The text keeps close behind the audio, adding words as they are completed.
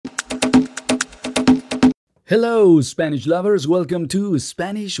Hello, Spanish lovers. Welcome to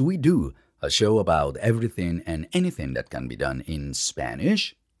Spanish We Do, a show about everything and anything that can be done in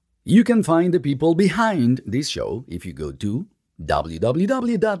Spanish. You can find the people behind this show if you go to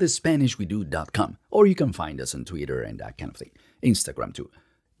www.spanishwedo.com, or you can find us on Twitter and that kind of thing, Instagram too.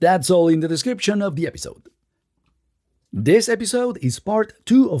 That's all in the description of the episode. This episode is part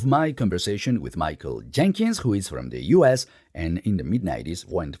 2 of my conversation with Michael Jenkins, who is from the US and in the mid-90s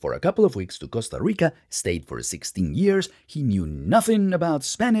went for a couple of weeks to Costa Rica, stayed for 16 years, he knew nothing about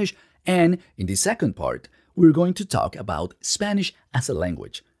Spanish, and in the second part, we're going to talk about Spanish as a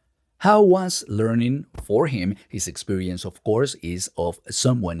language. How was learning for him? His experience, of course, is of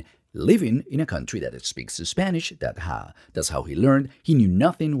someone living in a country that speaks Spanish. That's how he learned. He knew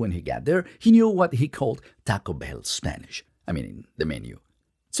nothing when he got there. He knew what he called Taco Bell Spanish. I mean, in the menu.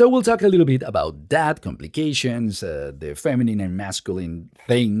 So we'll talk a little bit about that, complications, the feminine and masculine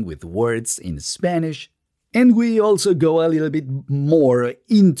thing with words in Spanish. And we also go a little bit more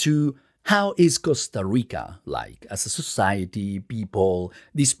into how is Costa Rica like as a society, people,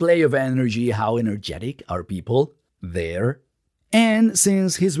 display of energy, how energetic are people there? And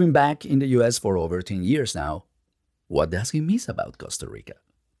since he's been back in the US for over 10 years now, what does he miss about Costa Rica?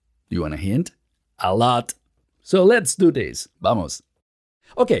 Do you want a hint? A lot. So let's do this. Vamos.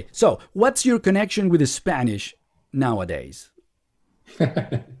 Okay, so what's your connection with the Spanish nowadays?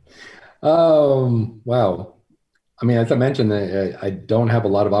 Wow. I mean, as I mentioned, I don't have a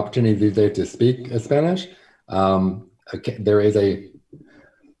lot of opportunity these days to speak Spanish. There is a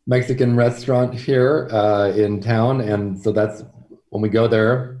Mexican restaurant here in town, and so that's when we go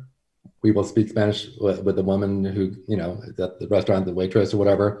there, we will speak Spanish with the woman who, at the restaurant, the waitress or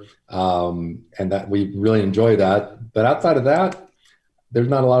whatever, and that we really enjoy that. But outside of that, there's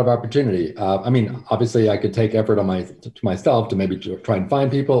not a lot of opportunity. I mean, obviously, I could take effort to myself to maybe try and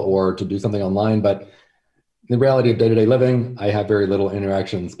find people or to do something online, but in the reality of day-to-day living, I have very little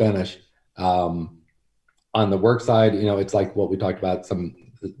interaction in Spanish. On the work side, it's like what we talked about, some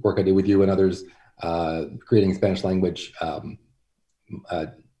work I do with you and others, creating Spanish language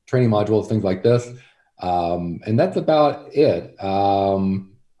training modules, things like this. And that's about it.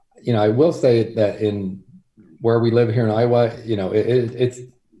 I will say that in where we live here in Iowa, it's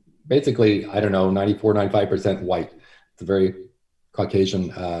basically, 94, 95% white. It's a very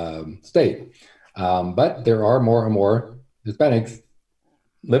Caucasian state. But there are more and more Hispanics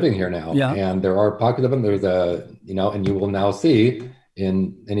living here now. Yeah. And there are pockets of them. There's and you will now see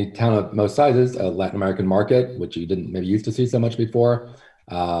in any town of most sizes, a Latin American market, which you didn't maybe used to see so much before.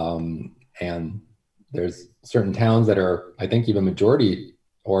 And there's certain towns that are, I think, even majority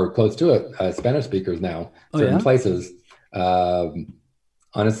or close to it, Spanish speakers now, certain places.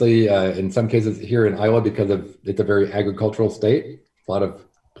 Honestly, in some cases here in Iowa, because it's a very agricultural state, a lot of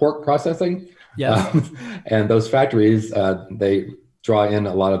pork processing. Yeah. And those factories, they draw in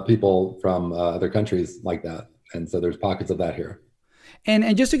a lot of people from other countries like that. And so there's pockets of that here.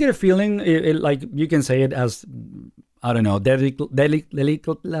 And just to get a feeling, like you can say it as, I don't know, delicately,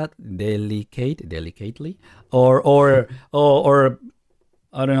 or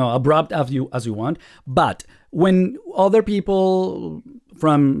I don't know, abrupt as you want. But when other people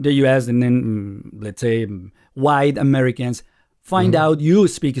from the US and then let's say white Americans find out you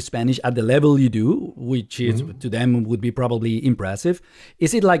speak Spanish at the level you do, which is to them would be probably impressive,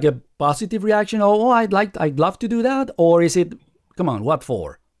 is it like a positive reaction? Oh, I'd love to do that, or is it, come on, what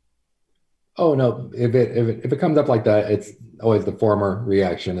for? Oh no! If it comes up like that, it's always the former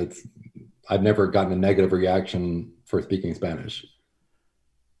reaction. I've never gotten a negative reaction for speaking Spanish,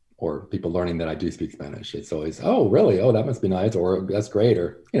 or people learning that I do speak Spanish. It's always, oh really? Oh, that must be nice, or that's great,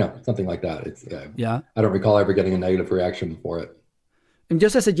 or something like that. It's I don't recall ever getting a negative reaction for it. And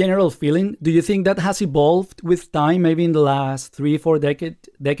just as a general feeling, do you think that has evolved with time? Maybe in the last 3-4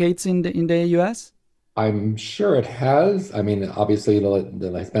 decades in the US? I'm sure it has. I mean, obviously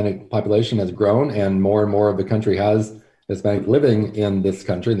the Hispanic population has grown and more of the country has Hispanic living in this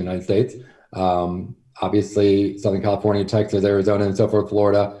country, in the United States. Obviously, Southern California, Texas, Arizona, and so forth,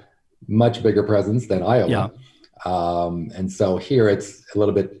 Florida, much bigger presence than Iowa. Yeah. And so here it's a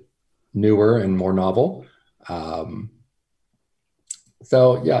little bit newer and more novel.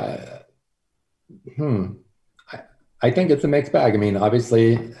 I think it's a mixed bag. I mean,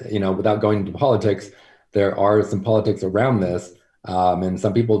 obviously, without going into politics, there are some politics around this. And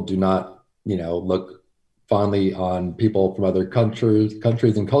some people do not, look fondly on people from other countries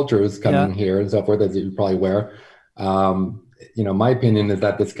and cultures coming here and so forth, as you're probably aware. My opinion is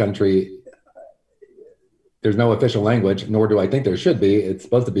that this country, there's no official language, nor do I think there should be. It's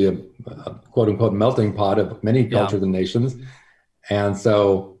supposed to be a quote unquote melting pot of many cultures and nations. And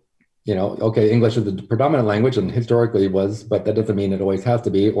so Okay, English is the predominant language and historically was, but that doesn't mean it always has to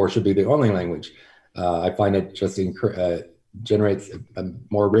be or should be the only language. I find it just generates a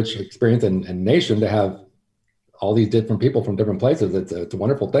more rich experience and nation to have all these different people from different places. It's a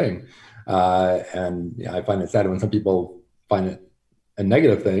wonderful thing. And yeah, I find it sad when some people find it a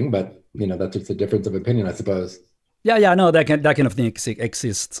negative thing, but that's just a difference of opinion, I suppose. Yeah, no, that kind of thing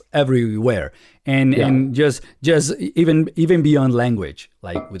exists everywhere, and just even beyond language,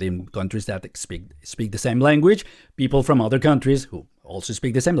 like within countries that speak the same language, people from other countries who also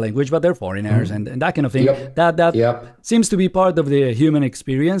speak the same language, but they're foreigners, and that kind of thing. That seems to be part of the human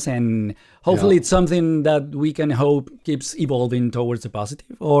experience, and hopefully it's something that we can hope keeps evolving towards the positive.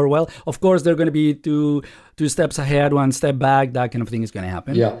 Or, well, of course, they're going to be two steps ahead, one step back. That kind of thing is going to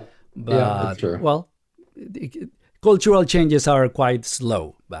happen. But, that's true. Well, cultural changes are quite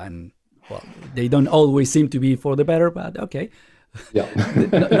slow, and well, they don't always seem to be for the better. But okay.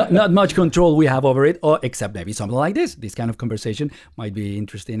 Not much control we have over it, or except maybe something like this. This kind of conversation might be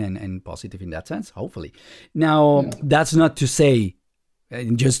interesting and positive in that sense, hopefully. Now, that's not to say,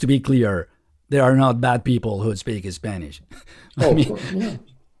 and just to be clear, there are not bad people who speak Spanish. I mean,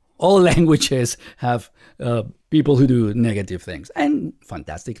 all languages have people who do negative things and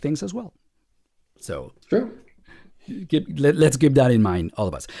fantastic things as well. So, true. Let's keep that in mind, all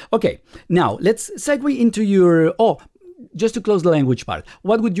of us. Okay, now let's segue into your... just to close the language part,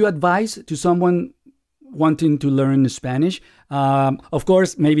 what would you advise to someone wanting to learn Spanish? Of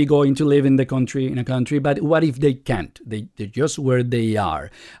course, maybe going to live in a country, but what if they can't? They're just where they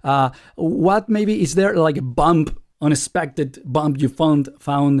are. What maybe is there like a unexpected bump you found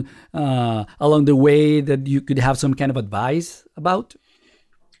along the way that you could have some kind of advice about?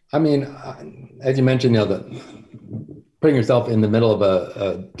 I mean, as you mentioned, putting yourself in the middle of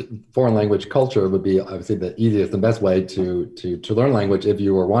a foreign language culture would be obviously the easiest and best way to learn language if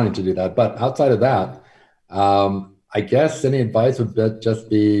you were wanting to do that. But outside of that, I guess any advice would just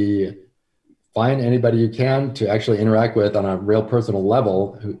be find anybody you can to actually interact with on a real personal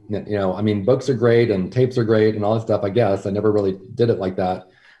level. I mean, books are great and tapes are great and all that stuff, I guess. I never really did it like that.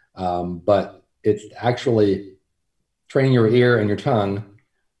 But it's actually training your ear and your tongue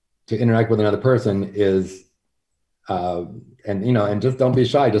to interact with another person is... and just don't be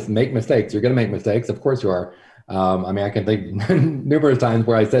shy. Just make mistakes. You're going to make mistakes. Of course you are. I mean, I can think numerous times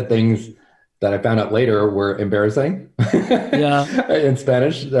where I said things that I found out later were embarrassing in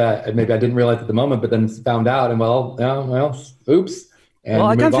Spanish that maybe I didn't realize at the moment, but then found out and oops. And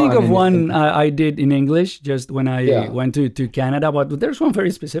I can think of one I did in English just when I went to Canada, but there's one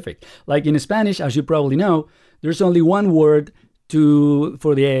very specific. Like in Spanish, as you probably know, there's only one word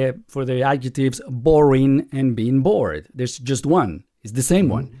for the adjectives boring and being bored. There's just one. It's the same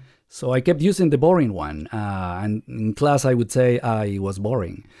one. So I kept using the boring one. And in class, I would say I was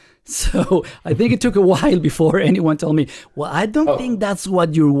boring. So I think it took a while before anyone told me, well, I don't think that's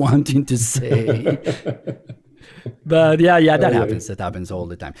what you're wanting to say. But that happens. That happens all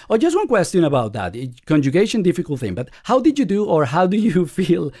the time. Just one question about that. Conjugation, difficult thing. But how did you do, or how do you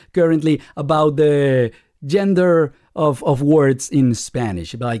feel currently about the gender of words in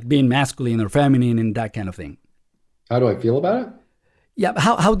Spanish, like being masculine or feminine and that kind of thing? How do I feel about it? Yeah,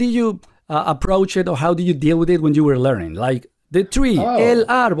 how did you approach it, or how do you deal with it when you were learning? Like the tree, el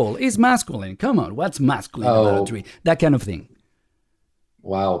árbol, is masculine. Come on, what's masculine about a tree? That kind of thing.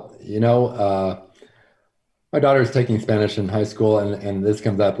 Wow. My daughter is taking Spanish in high school, and this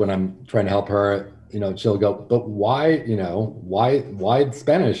comes up when I'm trying to help her. She'll go, but why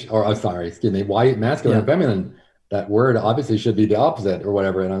Spanish? Or why masculine and feminine? That word obviously should be the opposite or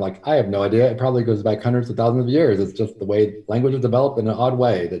whatever. And I'm like, I have no idea. It probably goes back hundreds of thousands of years. It's just the way language is developed in an odd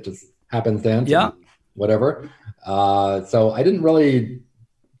way that just happenstance. Yeah. Whatever. So I didn't really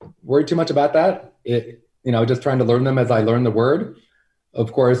worry too much about that. Just trying to learn them as I learn the word.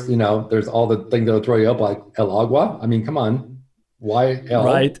 Of course, there's all the things that'll throw you up, like el agua. I mean, come on. Why el?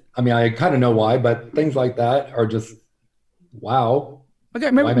 Right. I mean, I kind of know why, but things like that are just, wow. Okay,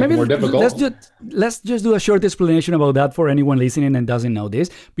 maybe let's just do a short explanation about that for anyone listening and doesn't know this,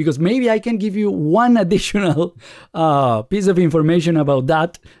 because maybe I can give you one additional piece of information about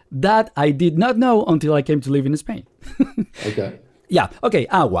that I did not know until I came to live in Spain. Okay. Yeah. Okay.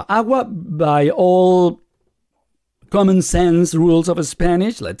 Agua, by all common sense rules of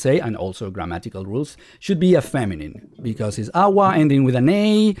Spanish, let's say, and also grammatical rules, should be a feminine, because it's agua ending with an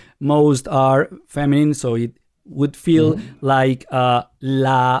A. Most are feminine, so it would feel like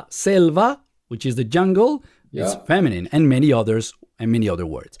la selva, which is the jungle, is feminine, and many other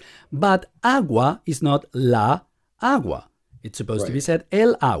words. But agua is not la agua. It's supposed to be said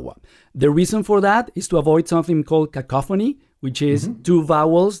el agua. The reason for that is to avoid something called cacophony, which is two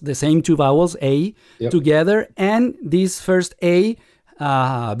vowels, the same two vowels, A, together, and this first A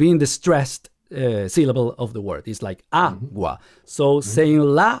being the stressed syllable of the word. It's like agua. So saying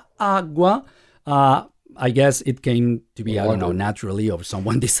la agua, I guess it came to be, I don't know, naturally, or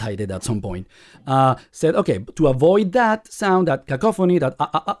someone decided at some point, said, okay, to avoid that sound, that cacophony, that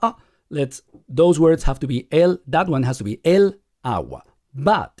those words have to be that one has to be el agua.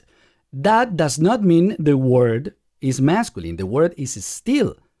 But that does not mean the word is masculine. The word is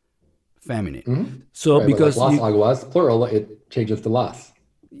still feminine. So right, because like las aguas, plural, it changes to las.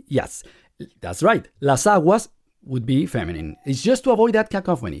 Yes, that's right. Las aguas would be feminine. It's just to avoid that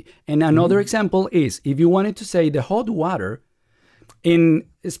cacophony. And another example is if you wanted to say the hot water, in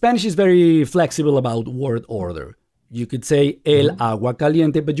Spanish is very flexible about word order. You could say el agua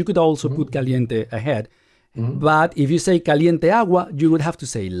caliente, but you could also put caliente ahead. But if you say caliente agua, you would have to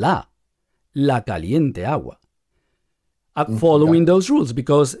say la caliente agua. Following those rules,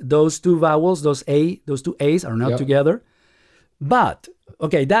 because those two vowels, those two A's are not together. But,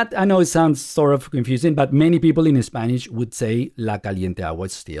 okay, that I know it sounds sort of confusing, but many people in Spanish would say la caliente agua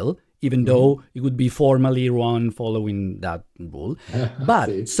still, even though it would be formally wrong following that rule.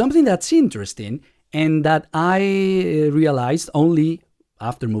 But something that's interesting and that I realized only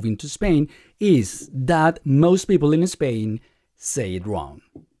after moving to Spain is that most people in Spain say it wrong.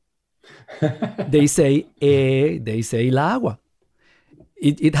 They say la agua.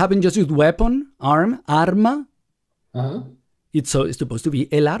 It happened just with weapon, arma. It's supposed to be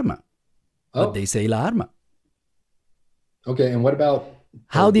el arma, but they say la arma. Okay, and what about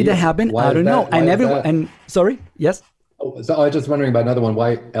how did it happen? I don't know. And sorry, yes. Oh, so I was just wondering about another one.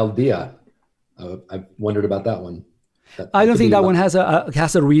 Why el dia? I wondered about that one. I don't think that one has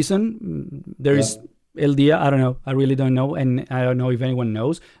a reason. There is el dia. I don't know. I really don't know, and I don't know if anyone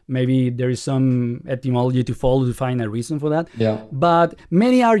knows. Maybe there is some etymology to follow to find a reason for that. Yeah. But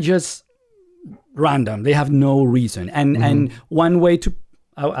many are just random. They have no reason. And one way to,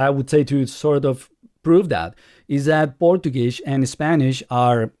 I would say, to sort of prove that is that Portuguese and Spanish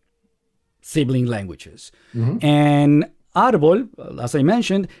are sibling languages. And árbol, as I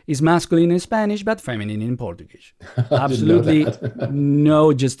mentioned, is masculine in Spanish but feminine in Portuguese. Absolutely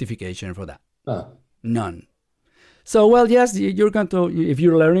no justification for that. None. So, well, yes, you're going to, if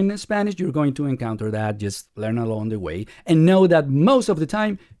you're learning Spanish, you're going to encounter that. Just learn along the way and know that most of the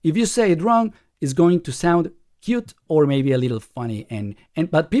time, if you say it wrong, it's going to sound cute or maybe a little funny.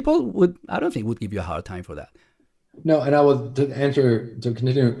 But people I don't think would give you a hard time for that. No, and I was to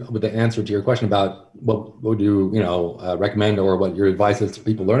continue with the answer to your question about what would you recommend or what your advice is to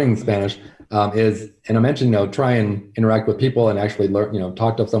people learning Spanish is, and I mentioned, try and interact with people and actually learn,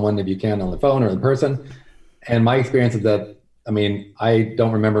 talk to someone if you can on the phone or in person. And my experience is that, I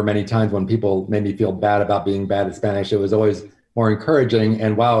don't remember many times when people made me feel bad about being bad at Spanish. It was always more encouraging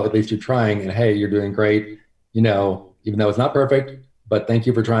and wow, at least you're trying and hey, you're doing great, even though it's not perfect, but thank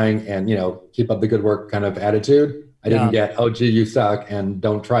you for trying and, keep up the good work kind of attitude. I didn't get, oh, gee, you suck and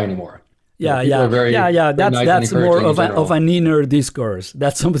don't try anymore. Yeah. That's more of an inner discourse.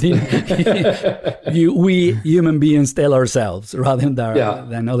 That's something we human beings tell ourselves rather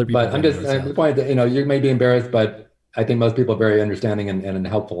than other people. But I'm just at the point that you may be embarrassed, but I think most people are very understanding and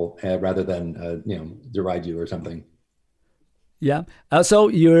helpful rather than deride you or something. Yeah. So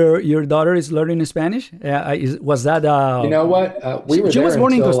your daughter is learning Spanish. Was that? You know what? She was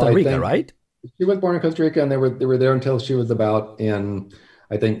born in Costa Rica, right? She was born in Costa Rica, and they were there until she was about in,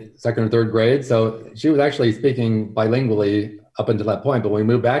 I think, second or third grade. So she was actually speaking bilingually up until that point. But when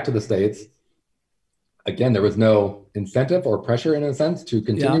we moved back to the States, again, there was no incentive or pressure in a sense to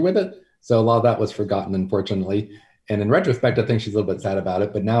continue with it. So a lot of that was forgotten, unfortunately. And in retrospect, I think she's a little bit sad about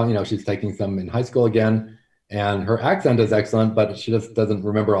it. But now, she's taking some in high school again. And her accent is excellent, but she just doesn't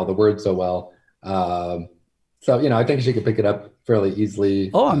remember all the words so well. So, I think she could pick it up fairly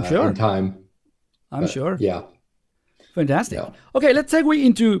easily. Oh, I'm sure. In time. I'm sure. Yeah. Fantastic. Yeah. Okay, let's segue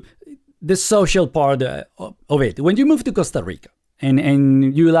into the social part of it. When you moved to Costa Rica,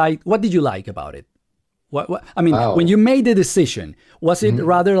 and you what did you like about it? When you made the decision, was it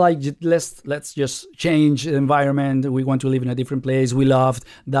rather like let's just change the environment? We want to live in a different place. We loved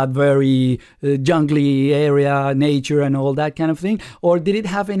that very jungly area, nature, and all that kind of thing. Or did it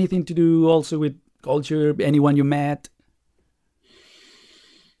have anything to do also with culture? Anyone you met?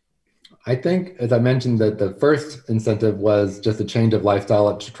 I think, as I mentioned, that the first incentive was just a change of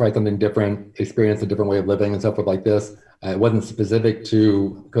lifestyle, to try something different, experience a different way of living and so forth like this. It wasn't specific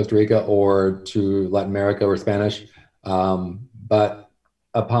to Costa Rica or to Latin America or Spanish. But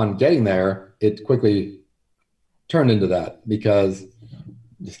upon getting there, it quickly turned into that because,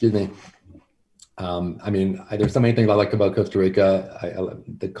 I mean, there's so many things I like about Costa Rica.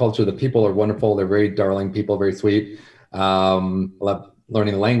 The culture, the people are wonderful. They're very darling people, very sweet. I love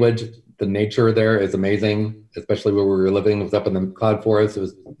learning the language. The nature there is amazing, especially where we were living. It was up in the cloud forest. It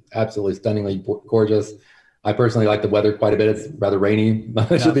was absolutely stunningly gorgeous. I personally like the weather quite a bit. It's rather rainy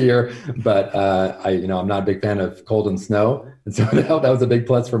much of the year, but I'm not a big fan of cold and snow, and so that was a big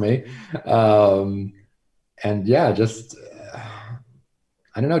plus for me. And yeah, just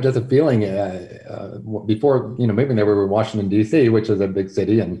I don't know, just a feeling. Before moving there, we were in Washington D.C., which is a big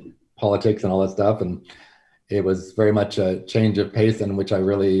city and politics and all that stuff, and it was very much a change of pace, and which I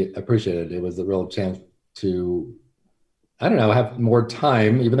really appreciated. It was a real chance to, I don't know, have more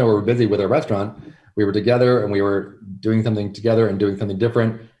time, even though we were busy with our restaurant. We were together and we were doing something together and doing something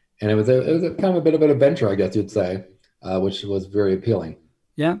different. And it was a kind of a bit of an adventure, I guess you'd say, which was very appealing.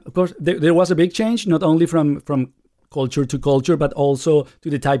 Yeah, of course. There was a big change, not only from culture to culture, but also to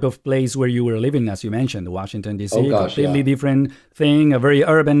the type of place where you were living, as you mentioned, Washington, D.C. Oh, gosh, completely different thing, a very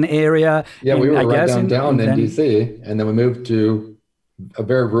urban area. Yeah, we were right downtown in D.C., and then we moved to a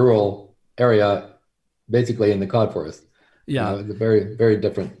very rural area, basically in the cloud forest. Yeah. It was very, very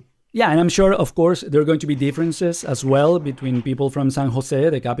different. Yeah, and I'm sure, of course, there are going to be differences as well between people from San Jose,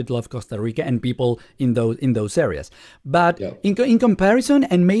 the capital of Costa Rica, and people in those areas. But in comparison,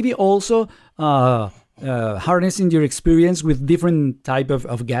 and maybe also harnessing your experience with different type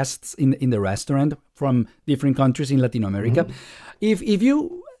of guests in the restaurant from different countries in Latin America, if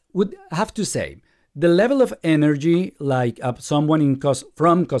you would have to say the level of energy like someone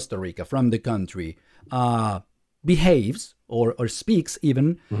from Costa Rica, from the country, behaves or speaks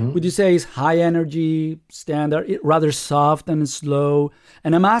even, would you say is high energy, standard, rather soft and slow?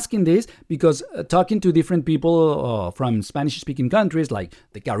 And I'm asking this because talking to different people from Spanish-speaking countries like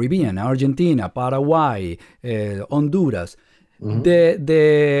the Caribbean, Argentina, Paraguay, Honduras,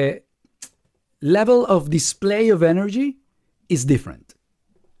 the level of display of energy is different.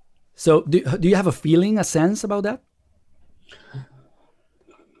 So do you have a feeling, a sense about that?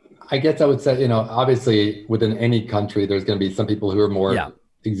 I guess I would say, obviously within any country, there's going to be some people who are more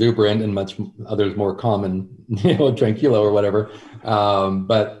exuberant and much others more calm and, tranquilo or whatever.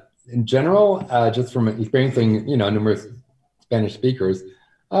 But in general, just from experiencing, numerous Spanish speakers,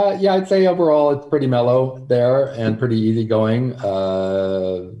 I'd say overall it's pretty mellow there and pretty easygoing.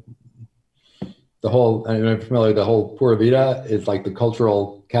 The whole Pura Vida is like the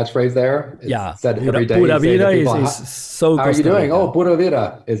cultural catchphrase there. It's said every day. Pura Vida is so how are you doing? Oh, Pura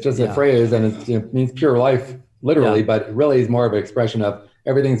Vida. It's just a phrase and it means pure life, literally, but it really is more of an expression of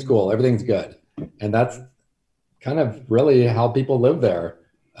everything's cool, everything's good. And that's kind of really how people live there.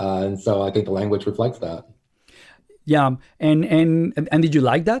 And so I think the language reflects that. Yeah. And did you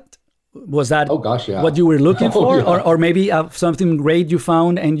like that? Was that what you were looking for? Or maybe something great you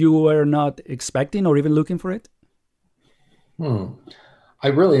found and you were not expecting or even looking for it? I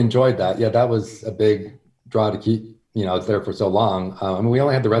really enjoyed that. Yeah, that was a big draw to keep, it's there for so long. We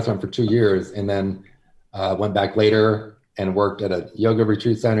only had the restaurant for 2 years and then went back later and worked at a yoga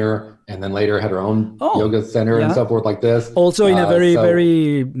retreat center and then later had our own yoga center and so forth like this. Also in a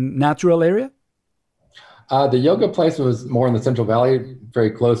very natural area? The yoga place was more in the Central Valley, very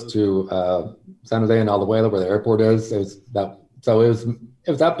close to San Jose and Alajuela, where the airport is. It was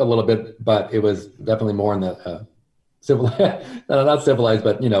up a little bit, but it was definitely more in the not civilized,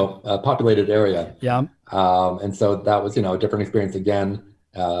 but populated area. Yeah. And so that was a different experience again.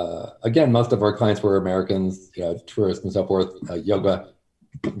 Again, most of our clients were Americans, tourists and so forth, yoga,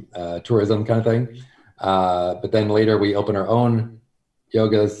 tourism kind of thing. But then later we opened our own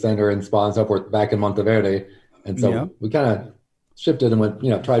yoga center and spa and so forth back in Monteverde. And so we kind of shifted and went,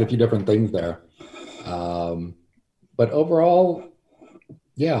 tried a few different things there. But overall,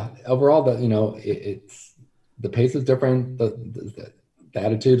 it's the pace is different. The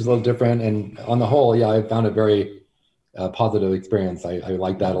attitude is a little different. And on the whole, I found it very positive experience. I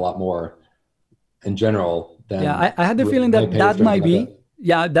like that a lot more in general than I had the feeling that might be.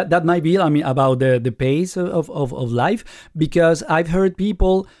 Yeah, that might be, about the pace of life, because I've heard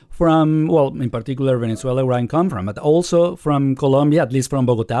people from, in particular Venezuela, where I come from, but also from Colombia, at least from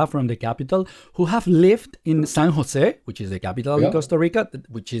Bogota, from the capital, who have lived in San Jose, which is the capital of Costa Rica,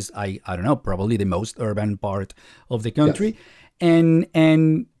 which is, I don't know, probably the most urban part of the country. Yes.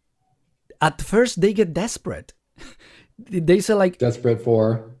 And at first they get desperate. They say desperate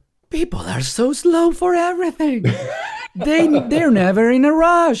for? People are so slow for everything. They're never in a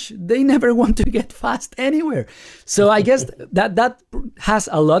rush. They never want to get fast anywhere. So I guess that has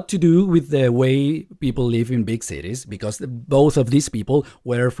a lot to do with the way people live in big cities, because both of these people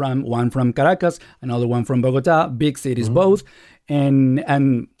were one from Caracas, another one from Bogota, big cities both.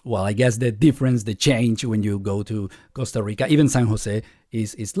 And well, I guess the difference, the change when you go to Costa Rica, even San Jose,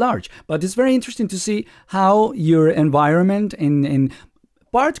 is large. But it's very interesting to see how your environment and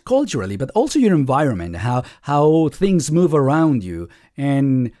part culturally, but also your environment, how things move around you,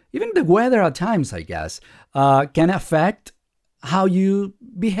 and even the weather at times, I guess, can affect how you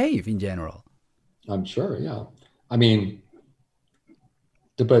behave in general. I'm sure, yeah. I mean,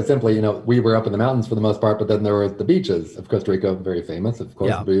 to put it simply, we were up in the mountains for the most part, but then there were the beaches of Costa Rica, very famous, of course,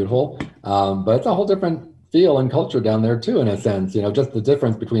 Yeah. beautiful. But it's a whole different feel and culture down there too, in a sense. Just the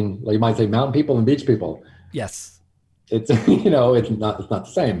difference between, like you might say, mountain people and beach people. Yes. It's it's not the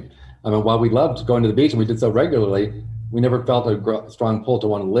same. I mean, while we loved going to the beach and we did so regularly, we never felt a strong pull to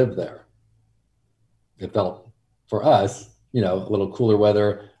want to live there. It felt for us, a little cooler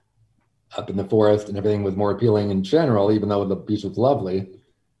weather up in the forest, and everything was more appealing in general, even though the beach was lovely.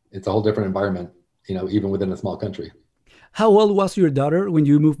 It's a whole different environment, even within a small country. How old was your daughter when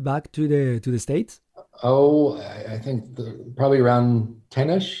you moved back to the States? Oh, I think probably around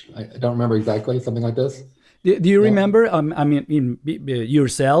 10-ish. I don't remember exactly, something like this. Do you remember, I mean,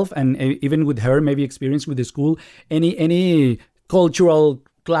 yourself and even with her, maybe experience with the school, any cultural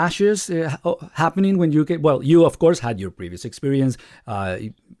clashes happening when you get, well, you of course had your previous experience,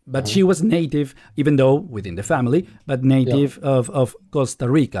 but she was native, even though within the family, but native of Costa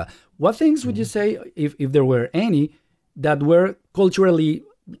Rica. What things would you say, if there were any, that were culturally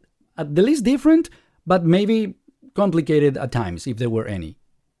at the least different, but maybe complicated at times, if there were any?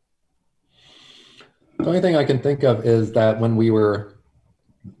 The only thing I can think of is that when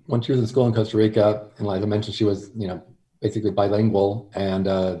she was in school in Costa Rica, and like I mentioned, she was, basically bilingual, and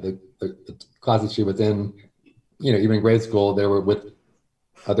the classes she was in, even in grade school, they were with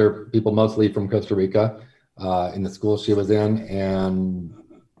other people, mostly from Costa Rica, in the school she was in, and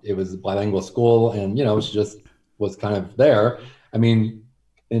it was a bilingual school, and, she just was kind of there. I mean,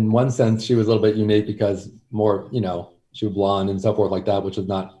 in one sense, she was a little bit unique because more, she was blonde and so forth like that, which was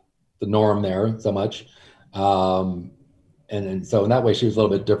not the norm there so much. And so in that way, she was a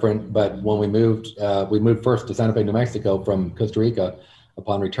little bit different. But when we moved first to Santa Fe, New Mexico from Costa Rica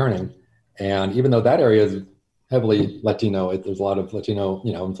upon returning. And even though that area is heavily Latino, there's a lot of Latino,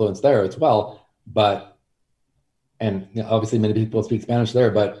 influence there as well. But, and obviously many people speak Spanish there,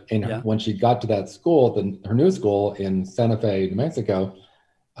 but when she got to that school, her new school in Santa Fe, New Mexico,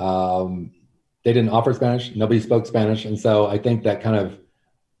 they didn't offer Spanish. Nobody spoke Spanish. And so I think that kind of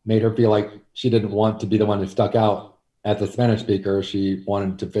made her feel like she didn't want to be the one who stuck out as a Spanish speaker. She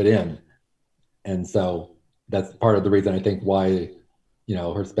wanted to fit in. And so that's part of the reason I think why,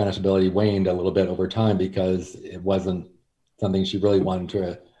 her Spanish ability waned a little bit over time, because it wasn't something she really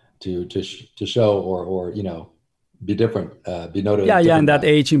wanted to show or be different, be noted. Yeah, and that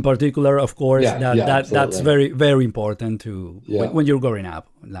age in particular, of course, that's very, very important to when you're growing up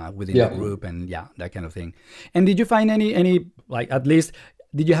within the group, and that kind of thing. And did you find any like, at least,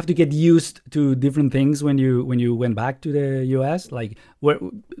 did you have to get used to different things when you went back to the U.S.? Like, were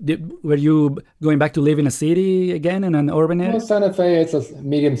you going back to live in a city again, in an urban area? Well, Santa Fe, it's a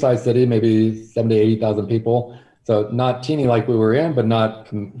medium-sized city, maybe 70,000 to 80,000 people. So not teeny like we were in, but not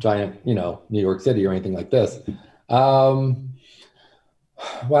giant, New York City or anything like this. Wow,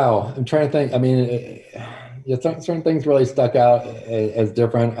 I'm trying to think. I mean, certain things really stuck out as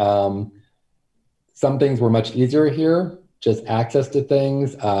different. Some things were much easier here. Just access to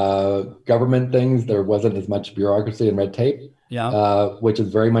things, government things. There wasn't as much bureaucracy and red tape, which is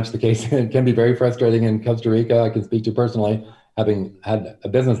very much the case. It can be very frustrating in Costa Rica. I can speak to personally, having had a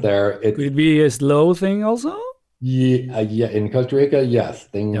business there. Could it be a slow thing also? Yeah, in Costa Rica, yes.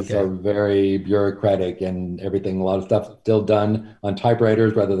 Things are very bureaucratic and everything. A lot of stuff still done on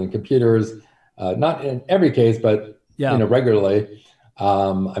typewriters rather than computers. Not in every case, but regularly.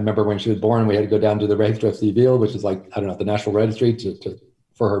 I remember when she was born, we had to go down to the Registro Civil, which is like, I don't know, the national registry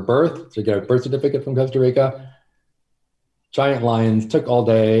for her birth, to get a birth certificate from Costa Rica. Giant lines, took all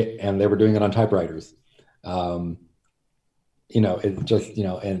day, and they were doing it on typewriters. It just,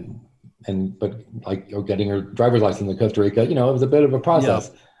 but like getting her driver's license in Costa Rica, it was a bit of a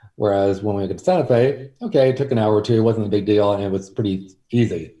process. Whereas when we went to Santa Fe, it took an hour or two, it wasn't a big deal, and it was pretty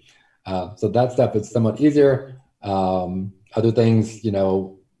easy. So that stuff is somewhat easier. Other things,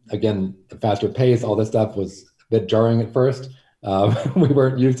 again, the faster pace, all this stuff was a bit jarring at first. We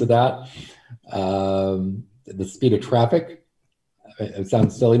weren't used to that. The speed of traffic, it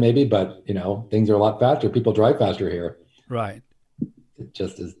sounds silly maybe, but, things are a lot faster. People drive faster here. Right. It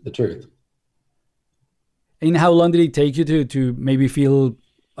just is the truth. And how long did it take you to maybe feel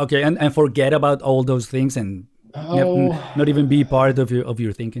okay and forget about all those things and not even be part of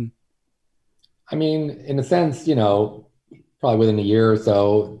your thinking? I mean, in a sense, probably within a year or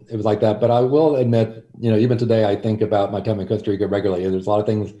so, it was like that. But I will admit, even today, I think about my time in Costa Rica regularly. There's a lot of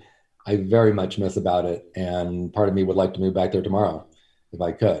things I very much miss about it, and part of me would like to move back there tomorrow if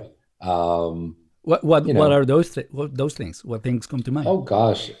I could. What are those things? What things come to mind? Oh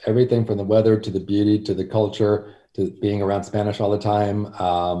gosh, everything from the weather to the beauty to the culture to being around Spanish all the time.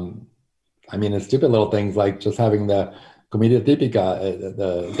 I mean, it's stupid little things like just having the comida típica,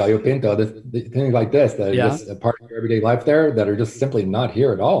 the gallo pinto, things like this that are just a part of your everyday life there that are just simply not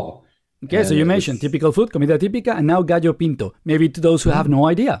here at all. Okay, and so you mentioned typical food, comida típica, and now gallo pinto. Maybe to those who have no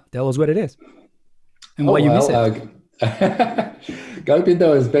idea, tell us what it is and why you miss it. Gallo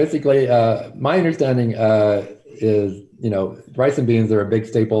pinto is basically, my understanding is, rice and beans are a big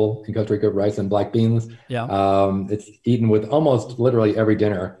staple in Costa Rica, rice and black beans. Yeah. It's eaten with almost literally every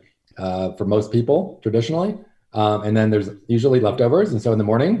dinner for most people traditionally. And then there's usually leftovers. And so in the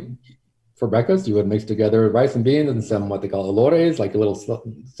morning for breakfast, you would mix together rice and beans and some what they call olores, like a little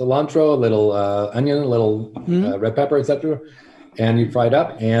cilantro, a little onion, a little red pepper, etc. And you fry it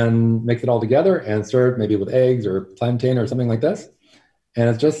up and mix it all together and serve maybe with eggs or plantain or something like this. And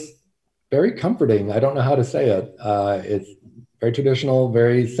it's just very comforting. I don't know how to say it. It's very traditional,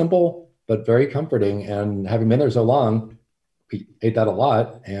 very simple, but very comforting. And having been there so long, we ate that a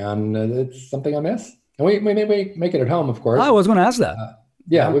lot, and it's something I miss. And we make it at home, of course. I was going to ask that.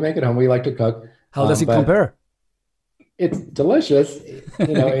 We make it home. We like to cook. How does it compare? It's delicious,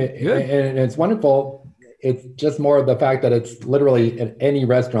 and it's wonderful. It's just more of the fact that it's literally at any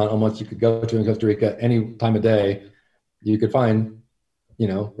restaurant almost you could go to in Costa Rica any time of day, you could find,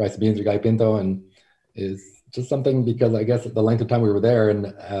 rice and beans or gallo pinto, and is just something because I guess the length of time we were there and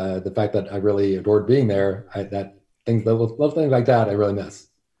the fact that I really adored being there, little things like that I really miss.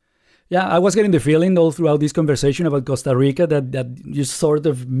 Yeah, I was getting the feeling all throughout this conversation about Costa Rica that you sort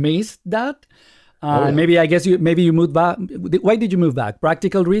of missed that. Maybe you moved back. Why did you move back?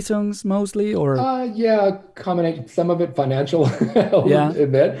 Practical reasons mostly, or? Combination. Some of it financial. I'll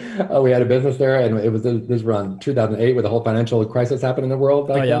admit. We had a business there, and it was this around 2008 with the whole financial crisis happened in the world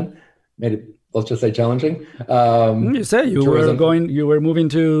back then. Made it, let's just say, challenging. You say you were moving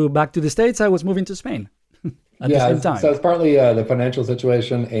back to the States. I was moving to Spain. At the same time. So it's partly the financial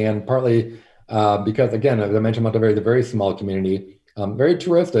situation and partly because, again, as I mentioned, Monteverde is a very small community, very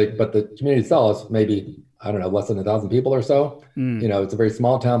touristic, but the community itself is maybe, I don't know, less than 1,000 people or so. It's a very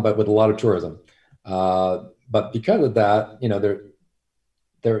small town, but with a lot of tourism. But because of that,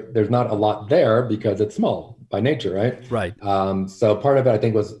 there's not a lot there because it's small by nature, right? Right. So part of it, I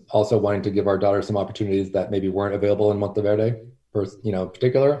think, was also wanting to give our daughter some opportunities that maybe weren't available in Monteverde,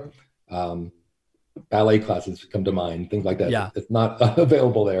 particular. Ballet classes come to mind, things like that. Yeah. It's not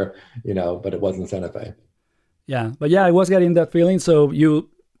available there, but it was in Santa Fe. Yeah, but I was getting that feeling. So you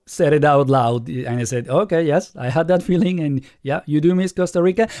said it out loud and I said, okay, yes, I had that feeling. And you do miss Costa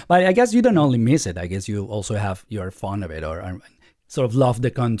Rica, but I guess you don't only miss it. I guess you also you're fond of it or sort of love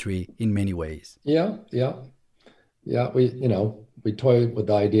the country in many ways. Yeah. We toyed with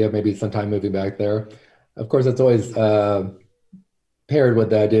the idea of maybe sometime moving back there. Of course, it's always paired with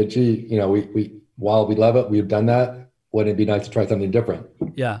the idea, while we love it, we've done that. Wouldn't it be nice to try something different?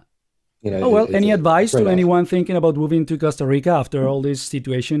 Yeah. Any advice to anyone thinking about moving to Costa Rica after all this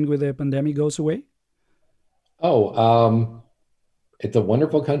situation with the pandemic goes away? It's a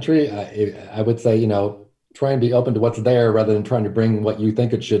wonderful country. I would say, try and be open to what's there rather than trying to bring what you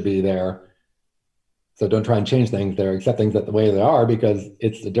think it should be there. So don't try and change things there, accept things the way they are because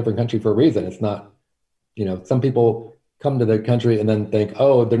it's a different country for a reason. It's not, some people come to the country and then think,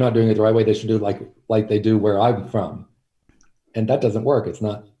 oh, they're not doing it the right way. They should do it like they do where I'm from. And that doesn't work. It's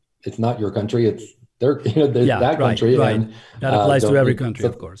not your country. It's that country. Right. And that applies to every country,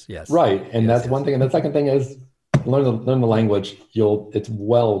 of course. Yes. Right. And that's one thing. And the second thing is learn the language. It's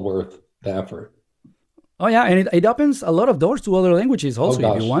well worth the effort. Oh yeah. And it opens a lot of doors to other languages also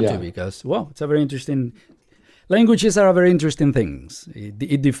if you want to, because it's a very interesting. Languages are very interesting things.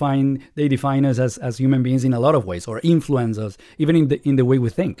 They define us as human beings in a lot of ways, or influence us even in the way we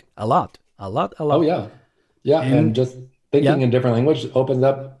think a lot. Oh yeah. And just thinking in different language opens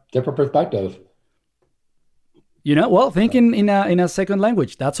up different perspective. Thinking in a second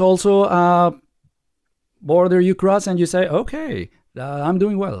language, that's also a border you cross and you say, okay, I'm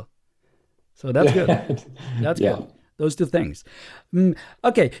doing well. So that's good. That's good. Those two things.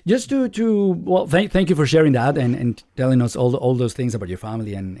 Okay, just thank you for sharing that and telling us all those things about your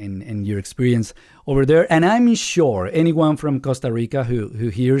family and your experience over there. And I'm sure anyone from Costa Rica who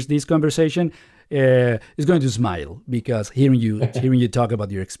hears this conversation is going to smile because hearing you talk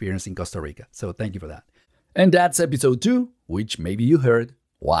about your experience in Costa Rica. So thank you for that. And that's episode 2, which maybe you heard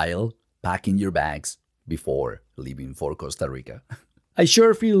while packing your bags before leaving for Costa Rica. I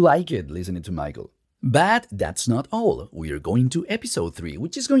sure feel like it listening to Michael. But that's not all. We are going to episode 3,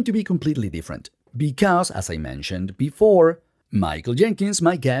 which is going to be completely different. Because, as I mentioned before, Michael Jenkins,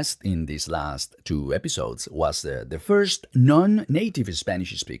 my guest in these last 2 episodes, was the first non-native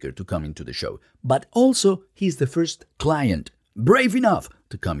Spanish speaker to come into the show. But also, he's the first client brave enough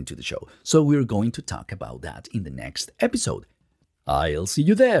to come into the show. So we're going to talk about that in the next episode. I'll see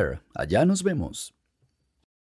you there. Allá nos vemos.